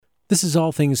This is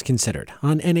All Things Considered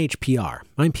on NHPR.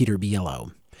 I'm Peter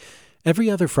Biello. Every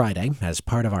other Friday, as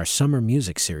part of our summer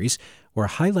music series, we're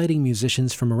highlighting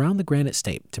musicians from around the Granite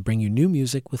State to bring you new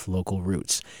music with local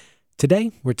roots.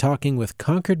 Today, we're talking with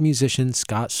Concord musician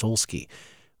Scott Solsky.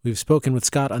 We've spoken with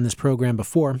Scott on this program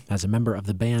before as a member of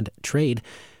the band Trade.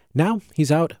 Now,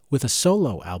 he's out with a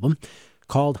solo album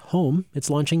called Home. It's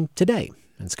launching today,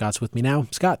 and Scott's with me now.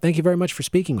 Scott, thank you very much for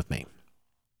speaking with me.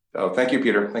 Oh, thank you,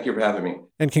 Peter. Thank you for having me.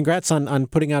 And congrats on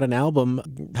putting out an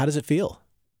album. How does it feel?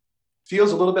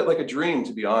 Feels a little bit like a dream,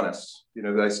 to be honest.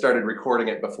 I started recording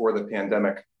it before the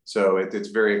pandemic, so it's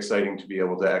very exciting to be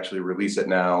able to actually release it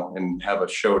now and have a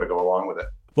show to go along with it.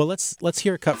 Well, let's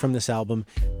hear a cut from this album.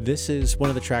 This is one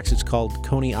of the tracks. It's called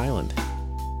Coney Island.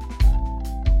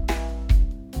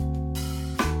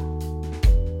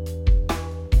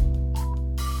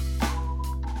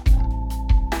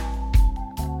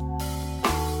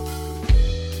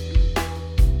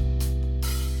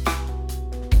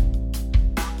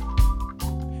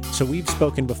 So we've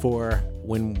spoken before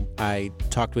when I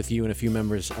talked with you and a few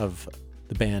members of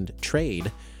the band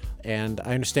Trade, and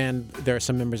I understand there are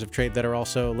some members of Trade that are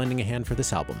also lending a hand for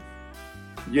this album.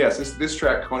 Yes, this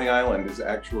track, Coney Island, is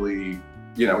actually,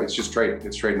 it's just Trade.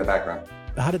 It's Trade in the background.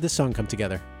 How did this song come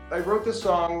together? I wrote this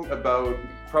song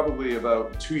probably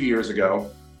about 2 years ago,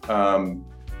 and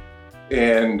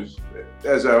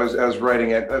as I was writing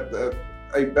it,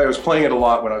 I was playing it a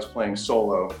lot when I was playing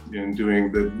solo and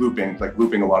doing the looping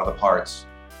a lot of the parts.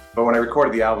 But when I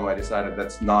recorded the album, I decided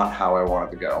that's not how I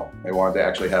wanted to go. I wanted to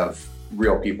actually have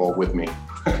real people with me.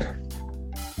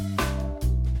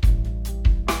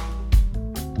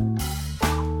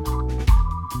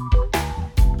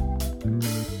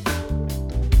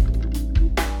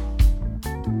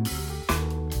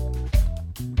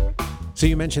 So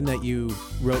you mentioned that you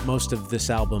wrote most of this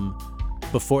album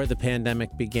before the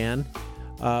pandemic began.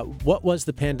 What was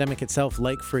the pandemic itself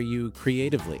like for you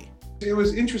creatively? It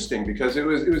was interesting because it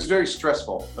was very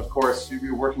stressful. Of course,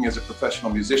 you're working as a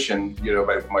professional musician,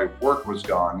 my work was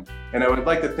gone. And I would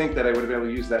like to think that I would be able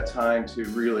to use that time to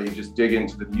really just dig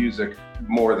into the music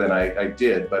more than I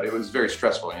did, but it was very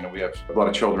stressful. We have a lot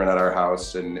of children at our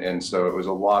house, and so it was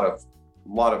a lot of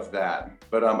that.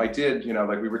 But I did, we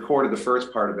recorded the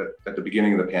first part of it at the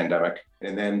beginning of the pandemic.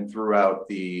 And then throughout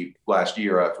the last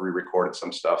year, I've re-recorded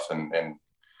some stuff and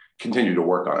continue to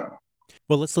work on it.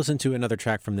 Well, let's listen to another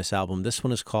track from this album. This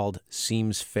one is called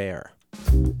Seems Fair.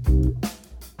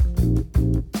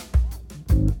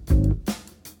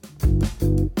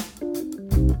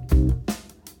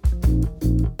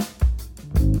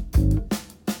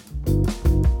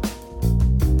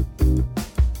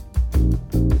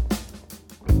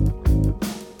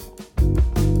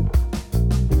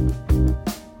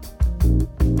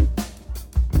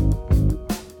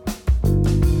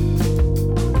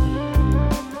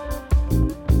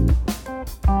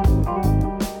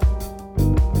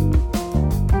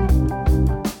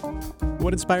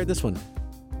 What inspired this one?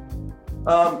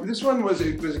 This one was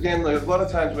again, a lot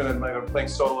of times when I'm playing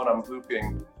solo and I'm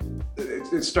looping,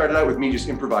 it started out with me just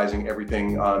improvising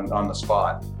everything on the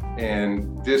spot.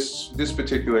 And this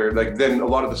particular, then a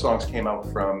lot of the songs came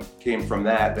from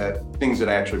that things that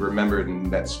I actually remembered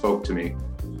and that spoke to me.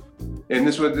 And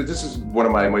this is one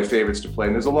of my favorites to play.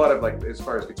 And there's a lot of, as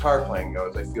far as guitar playing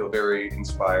goes, I feel very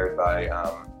inspired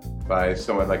by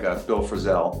someone like Bill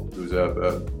Frisell, who's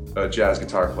a jazz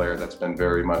guitar player that's been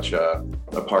very much a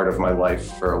part of my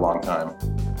life for a long time.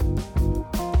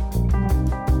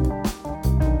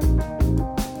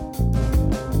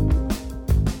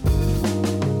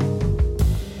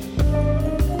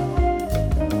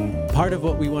 Part of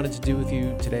what we wanted to do with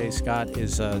you today, Scott,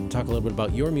 is talk a little bit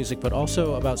about your music, but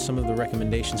also about some of the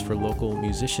recommendations for local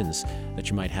musicians that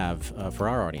you might have for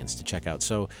our audience to check out.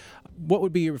 So what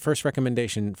would be your first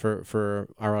recommendation for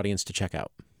our audience to check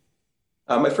out?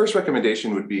 My first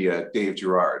recommendation would be Dave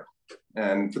Gerard.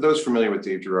 And for those familiar with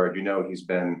Dave Gerard, he's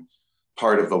been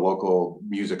part of the local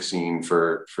music scene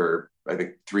for I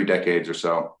think 3 decades or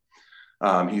so.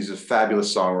 He's a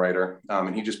fabulous songwriter,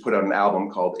 and he just put out an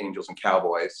album called Angels and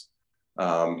Cowboys.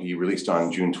 He released on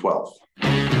June 12th.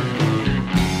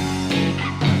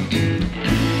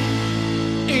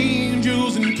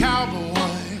 Angels and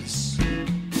cowboys,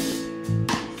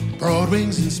 broad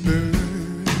wings and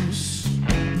spurs,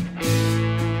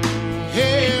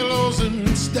 halos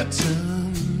and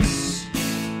Stetsons,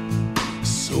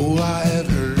 so I have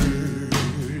heard.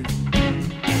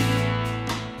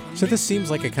 So this seems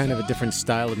like a kind of a different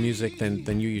style of music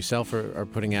than you yourself are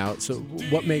putting out. So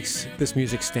what makes this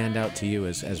music stand out to you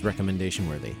as recommendation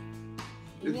worthy?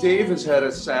 Dave has had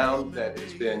a sound that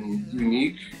has been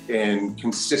unique and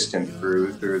consistent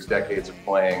through his decades of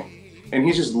playing. And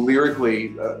he's just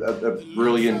lyrically a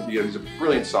brilliant, he's a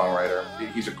brilliant songwriter.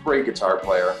 He's a great guitar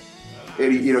player.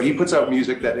 And he puts out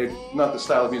music that not the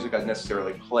style of music I'd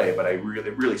necessarily play, but it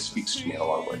really speaks to me in a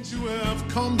lot of ways. You have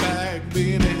come back,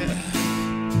 baby,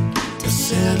 to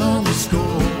settle on the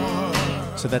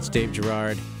score. So that's Dave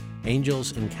Gerard,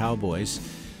 Angels and Cowboys.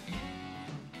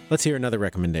 Let's hear another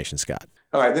recommendation, Scott.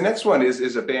 All right, the next one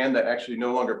is a band that actually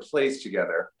no longer plays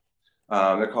together.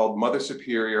 They're called Mother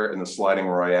Superior and the Sliding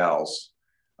Royales.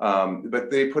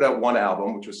 But they put out one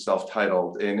album, which was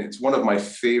self-titled, and it's one of my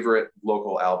favorite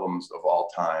local albums of all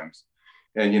times.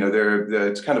 And,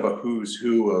 it's kind of a who's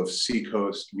who of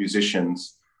Seacoast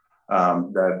musicians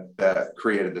that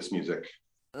created this music.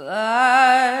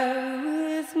 Lie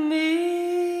with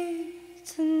me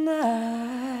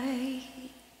tonight.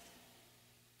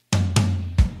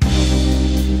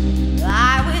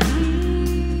 Lie with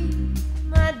me,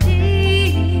 my dear.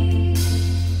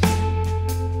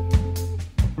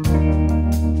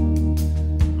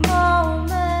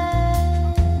 Moments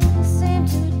seem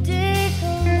to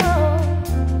decompose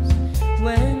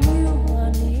when you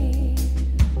are near.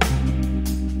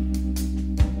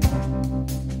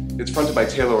 It's fronted by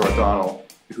Taylor O'Donnell,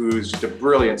 who's just a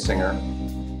brilliant singer.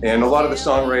 And a lot of the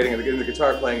songwriting and the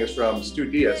guitar playing is from Stu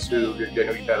Diaz, who I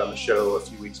know you had on the show a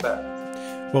few weeks back.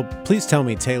 Well, please tell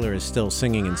me Taylor is still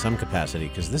singing in some capacity,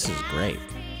 because this is great.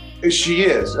 She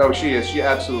is. Oh, she is. She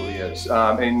absolutely is.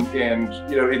 And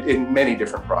in many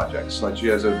different projects. Like she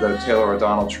has the Taylor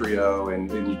O'Donnell trio, and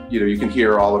you can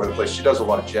hear her all over the place. She does a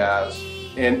lot of jazz,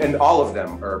 and all of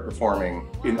them are performing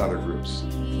in other groups.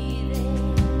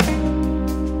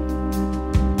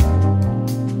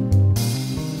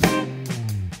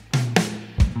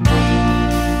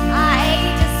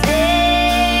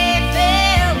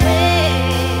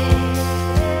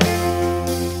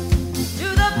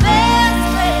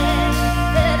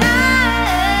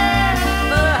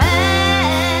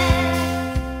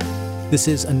 This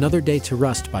is Another Day to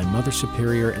Rust by Mother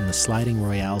Superior and the Sliding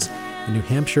Royales, a New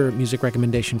Hampshire music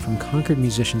recommendation from Concord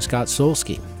musician Scott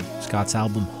Solsky. Scott's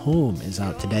album Home is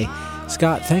out today.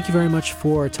 Scott, thank you very much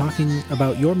for talking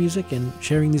about your music and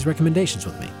sharing these recommendations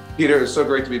with me. Peter, it's so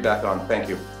great to be back on. Thank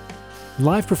you.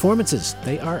 Live performances,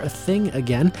 they are a thing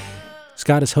again.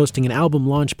 Scott is hosting an album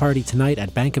launch party tonight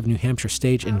at Bank of New Hampshire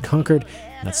Stage in Concord.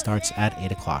 That starts at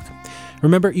 8 o'clock.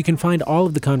 Remember, you can find all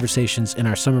of the conversations in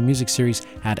our summer music series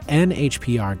at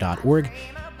nhpr.org.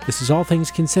 This is All Things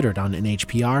Considered on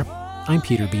NHPR. I'm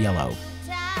Peter Biello.